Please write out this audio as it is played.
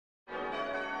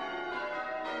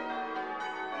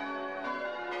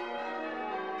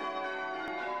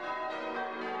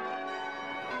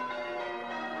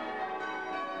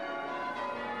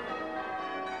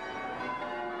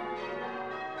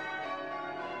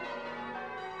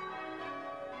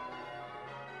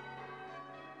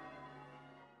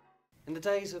In the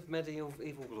days of medieval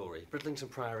glory, Bridlington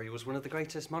Priory was one of the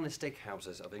greatest monastic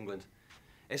houses of England.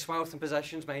 Its wealth and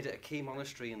possessions made it a key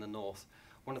monastery in the north,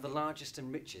 one of the largest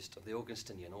and richest of the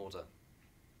Augustinian order.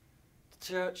 The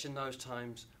church in those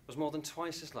times was more than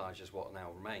twice as large as what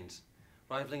now remains,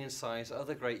 rivaling in size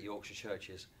other great Yorkshire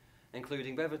churches,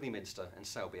 including Beverley Minster and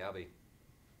Selby Abbey.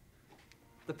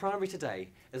 The Priory today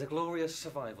is a glorious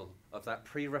survival of that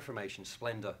pre-Reformation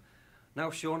splendour. Now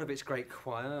shorn of its great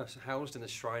choir, housed in the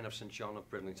shrine of St John of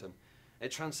Bridlington, it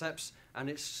transepts and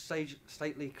its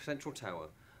stately central tower,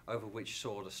 over which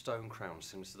soared a stone crown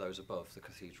similar to those above the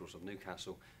cathedrals of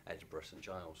Newcastle, Edinburgh, St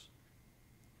Giles.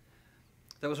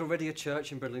 There was already a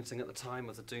church in Bridlington at the time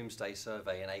of the Domesday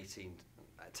Survey in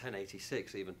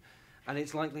 1086 even, and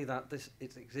it's likely that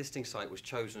its existing site was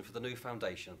chosen for the new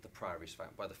foundation of the Priory's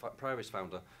by the Priory's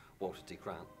founder, Walter de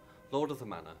Grant, Lord of the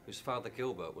Manor, whose father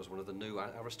Gilbert was one of the new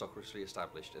aristocracy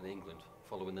established in England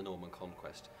following the Norman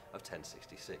conquest of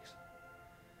 1066.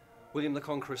 William the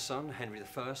Conqueror's son, Henry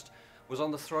I, was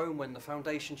on the throne when the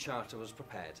foundation charter was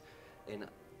prepared in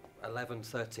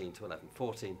 1113 to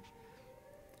 1114.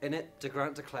 In it, de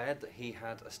Grant declared that he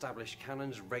had established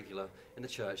canons regular in the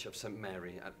Church of St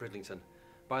Mary at Bridlington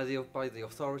by the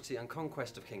authority and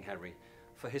conquest of King Henry,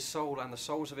 for his soul and the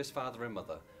souls of his father and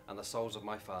mother, and the souls of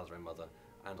my father and mother,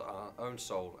 and our own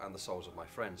soul and the souls of my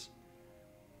friends.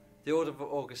 The order of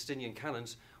Augustinian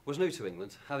canons was new to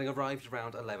England, having arrived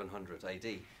around 1100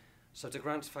 AD, so de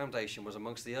Grant's foundation was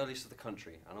amongst the earliest of the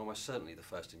country and almost certainly the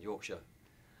first in Yorkshire.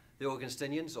 The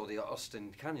Augustinians, or the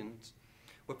Austin Canons,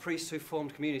 were priests who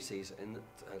formed communities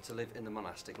to live in the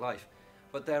monastic life,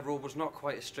 but their rule was not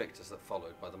quite as strict as that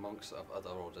followed by the monks of other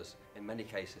orders. In many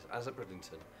cases, as at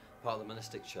Bridlington, part of the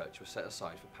monastic church was set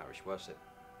aside for parish worship.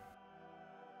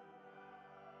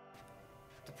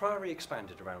 The Priory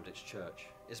expanded around its church.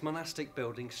 Its monastic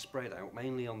buildings spread out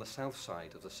mainly on the south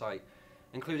side of the site,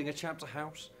 including a chapter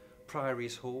house,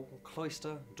 Priory's Hall,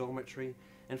 cloister, dormitory,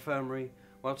 infirmary,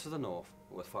 while to the north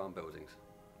were farm buildings.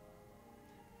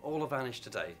 All have vanished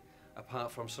today,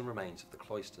 apart from some remains of the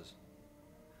cloisters.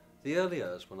 The early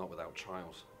years were not without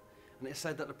trials, and it is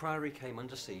said that the Priory came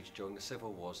under siege during the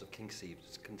civil wars of King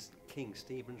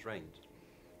Stephen's reign.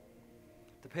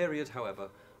 The period, however,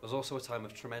 was also a time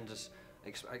of tremendous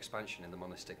expansion in the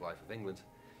monastic life of England,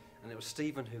 and it was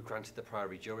Stephen who granted the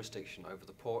Priory jurisdiction over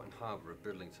the port and harbour of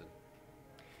Bridlington.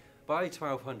 By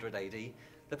 1200 AD,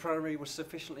 the Priory was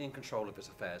sufficiently in control of its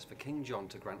affairs for King John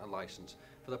to grant a licence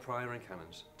for the Prior and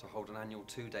Canons to hold an annual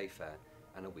 2-day fair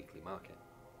and a weekly market.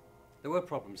 There were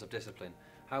problems of discipline,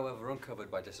 however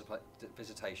uncovered by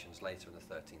visitations later in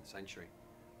the 13th century.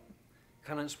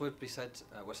 Canons were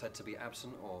said to be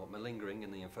absent or malingering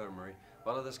in the infirmary,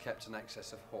 while others kept an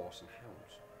excess of horse and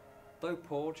hounds. Though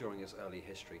poor during its early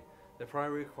history, the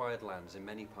Priory acquired lands in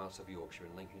many parts of Yorkshire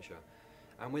and Lincolnshire,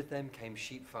 and with them came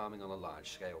sheep farming on a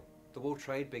large scale, the wool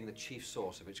trade being the chief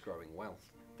source of its growing wealth.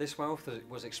 This wealth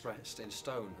was expressed in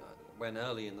stone when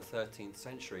early in the 13th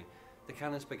century the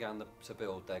Canons began to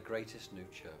build their greatest new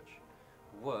church,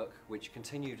 work which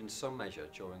continued in some measure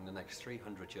during the next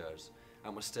 300 years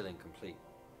and was still incomplete.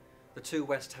 The two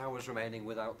west towers remaining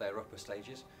without their upper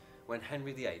stages when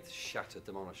Henry VIII shattered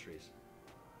the monasteries.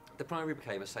 The Priory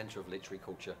became a centre of literary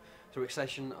culture through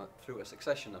a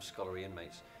succession of scholarly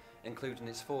inmates, including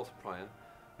its fourth prior,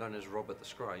 known as Robert the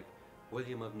Scribe,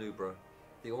 William of Newburgh,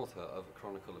 the author of A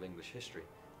Chronicle of English History,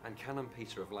 and Canon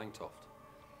Peter of Langtoft,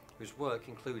 whose work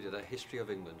included a history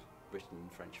of England written in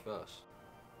French verse.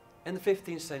 In the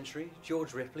 15th century,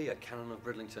 George Ripley, a canon of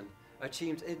Bridlington,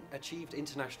 achieved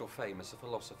international fame as a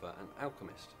philosopher and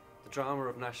alchemist. The drama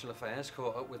of national affairs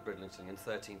caught up with Bridlington in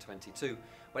 1322,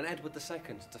 when Edward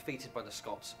II, defeated by the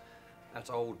Scots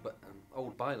at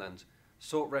Old Byland,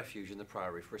 sought refuge in the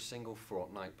Priory for a single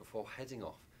fortnight before heading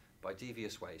off by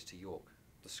devious ways to York,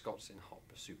 the Scots in hot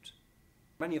pursuit.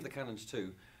 Many of the canons,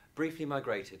 too, briefly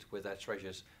migrated with their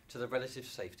treasures to the relative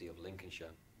safety of Lincolnshire.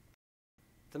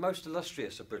 The most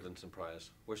illustrious of Bridlington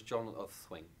priors was John of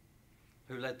Thwing,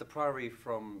 who led the Priory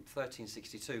from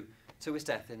 1362 to his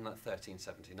death in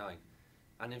 1379,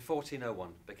 and in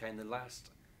 1401 became the last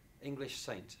English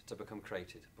saint to become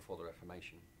created before the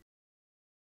Reformation.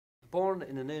 Born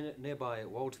in the nearby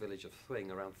walled village of Thwing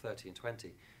around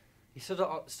 1320, he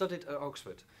studied at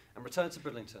Oxford and returned to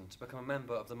Bridlington to become a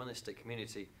member of the monastic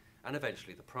community and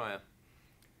eventually the prior.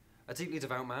 A deeply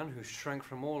devout man who shrank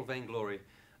from all vainglory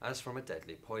as from a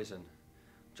deadly poison,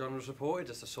 John was reported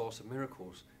as the source of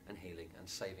miracles and healing and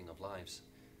saving of lives.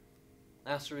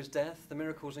 After his death, the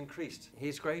miracles increased.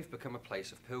 His grave became a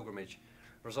place of pilgrimage,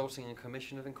 resulting in a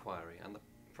commission of inquiry and the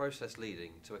process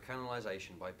leading to a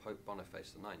canonization by Pope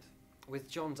Boniface IX. With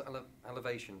John's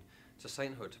elevation to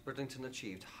sainthood, Bridlington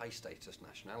achieved high-status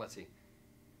nationality.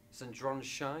 St John's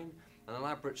Shrine, an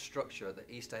elaborate structure at the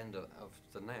east end of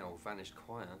the now vanished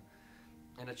choir,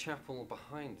 in a chapel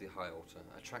behind the high altar,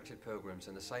 attracted pilgrims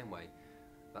in the same way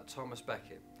that Thomas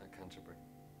Becket at Canterbury.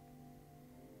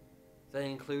 They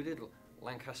included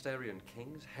Lancasterian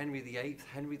kings, Henry VIII,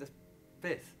 Henry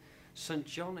V. St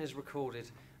John is recorded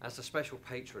as the special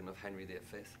patron of Henry V,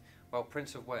 while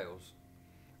Prince of Wales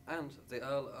and the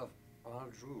Earl of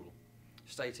Ardrul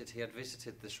stated he had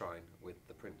visited the shrine with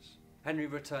the prince. Henry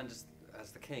returned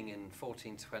as the king in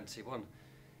 1421.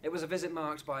 It was a visit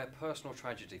marked by a personal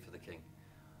tragedy for the king.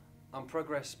 On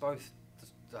progress, both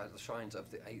the shrines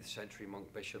of the 8th century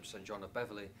monk bishop St John of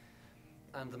Beverley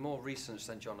and the more recent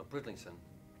St John of Bridlington,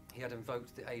 he had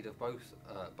invoked the aid of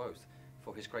both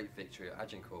for his great victory at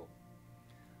Agincourt.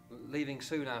 Learning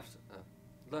soon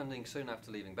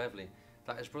after leaving Beverley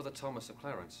that his brother Thomas of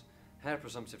Clarence, heir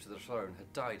presumptive to the throne,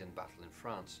 had died in battle in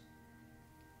France.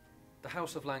 The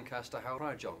House of Lancaster held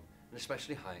Prior John in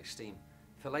especially high esteem,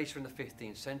 for later in the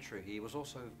 15th century he was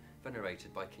also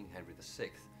venerated by King Henry VI,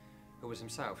 who was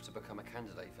himself to become a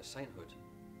candidate for sainthood.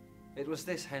 It was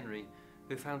this Henry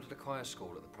who founded a choir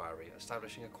school at the Priory,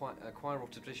 establishing a choral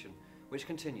tradition which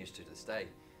continues to this day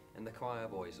in the choir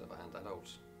boys and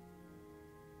adults.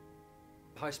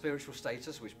 The high spiritual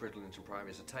status which Bridlington Priory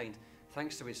has attained,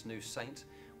 thanks to its new saint,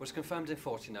 was confirmed in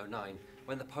 1409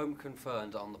 when the Pope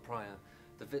conferred on the prior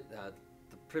the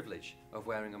privilege of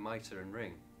wearing a mitre and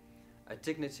ring, a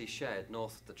dignity shared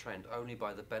north of the Trent only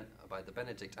by the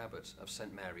Benedict abbots of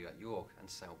St Mary at York and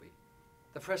Selby.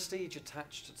 The prestige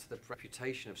attached to the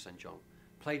reputation of St John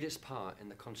played its part in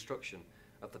the construction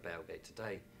of the Bailgate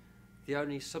today, the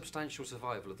only substantial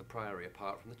survival of the Priory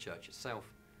apart from the church itself.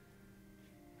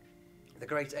 The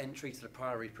great entry to the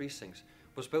Priory precincts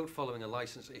was built following a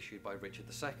licence issued by Richard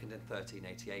II in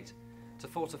 1388 to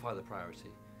fortify the Priory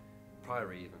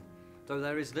even, though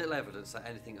there is little evidence that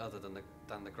anything other than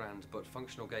the grand but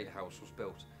functional gatehouse was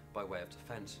built by way of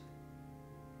defence.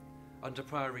 Under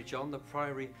Priory John, the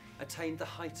Priory attained the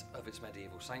height of its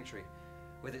medieval sanctuary.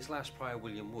 With its last prior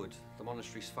William Wood, the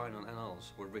monastery's final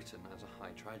annals were written as a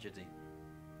high tragedy.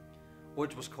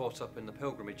 Wood was caught up in the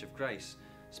Pilgrimage of Grace,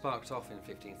 sparked off in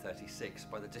 1536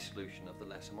 by the dissolution of the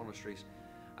lesser monasteries,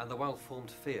 and the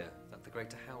well-formed fear that the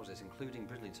greater houses, including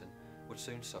Bridlington, would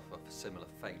soon suffer a similar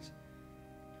fate.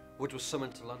 Wood was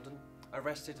summoned to London,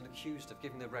 arrested and accused of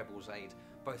giving the rebels aid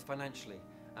both financially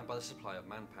and by the supply of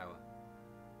manpower.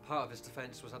 Part of his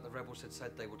defence was that the rebels had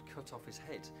said they would cut off his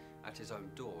head at his own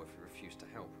door if he refused to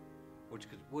help.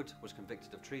 Wood was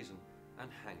convicted of treason and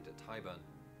hanged at Tyburn.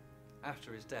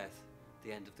 After his death,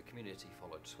 the end of the community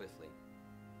followed swiftly.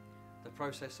 The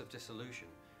process of dissolution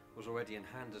was already in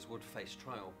hand as Wood faced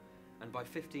trial, and by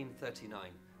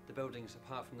 1539 the buildings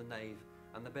apart from the nave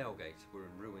and the Bailgate were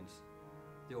in ruins.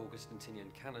 The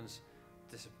Augustinian canons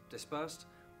dispersed,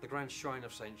 the grand shrine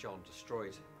of St John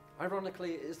destroyed.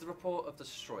 Ironically, it is the report of the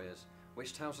destroyers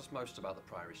which tells us most about the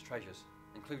Priory's treasures,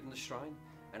 including the shrine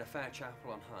and a fair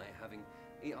chapel on high, having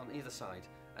on either side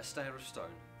a stair of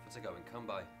stone for to go and come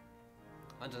by.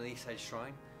 Underneath said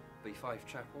shrine be 5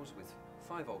 chapels with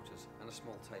 5 altars and a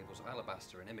small tables of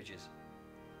alabaster and images.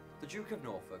 The Duke of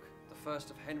Norfolk, the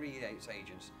first of Henry VIII's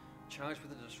agents charged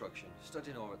with the destruction, stood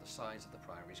in awe at the size of the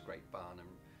Priory's great barn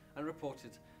and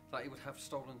reported that he would have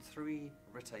stolen 3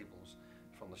 retables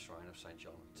from the shrine of St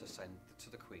John to send to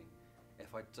the Queen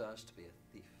if I durst be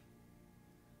a thief.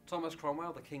 Thomas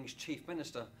Cromwell, the King's chief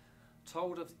minister,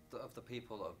 told of the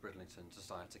people of Bridlington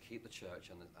desire to keep the church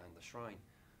and the shrine,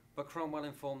 but Cromwell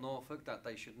informed Norfolk that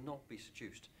they should not be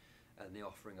seduced in the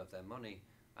offering of their money,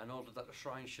 and ordered that the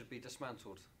shrine should be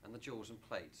dismantled and the jewels and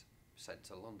plate sent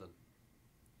to London.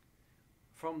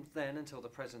 From then until the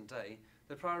present day,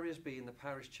 the Priory has been the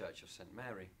parish church of St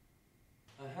Mary.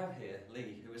 I have here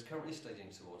Lee, who is currently studying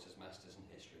towards his Masters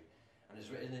in History and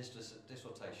has written his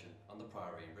dissertation on the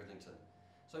Priory in Bridlington.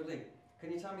 So Lee,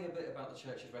 can you tell me a bit about the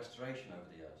church's restoration over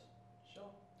the years? Sure.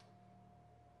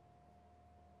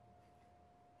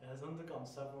 It has undergone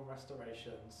several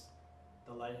restorations,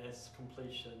 the latest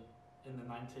completion in the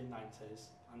 1990s,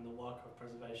 and the work of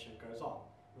preservation goes on,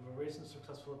 with a recent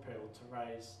successful appeal to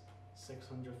raise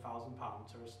 £600,000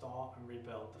 to restore and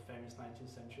rebuild the famous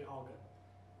 19th century organ.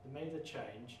 The major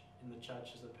change in the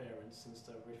church's appearance since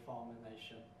the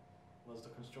Reformation was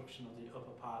the construction of the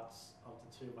upper parts of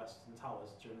the 2 western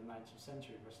towers during the 19th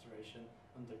century restoration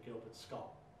under Gilbert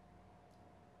Scott.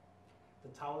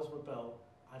 The towers were built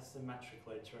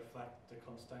asymmetrically to reflect the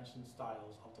Constantian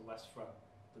styles of the west front,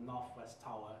 the northwest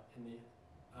tower in the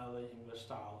early English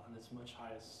style and its much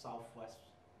higher southwest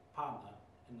partner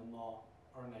in the more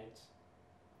ornate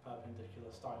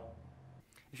perpendicular style.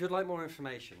 If you'd like more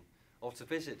information or to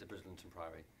visit the Bridlington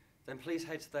Priory, then please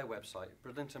head to their website,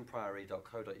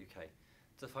 bridlingtonpriory.co.uk,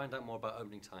 to find out more about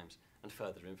opening times and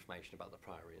further information about the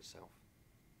Priory itself.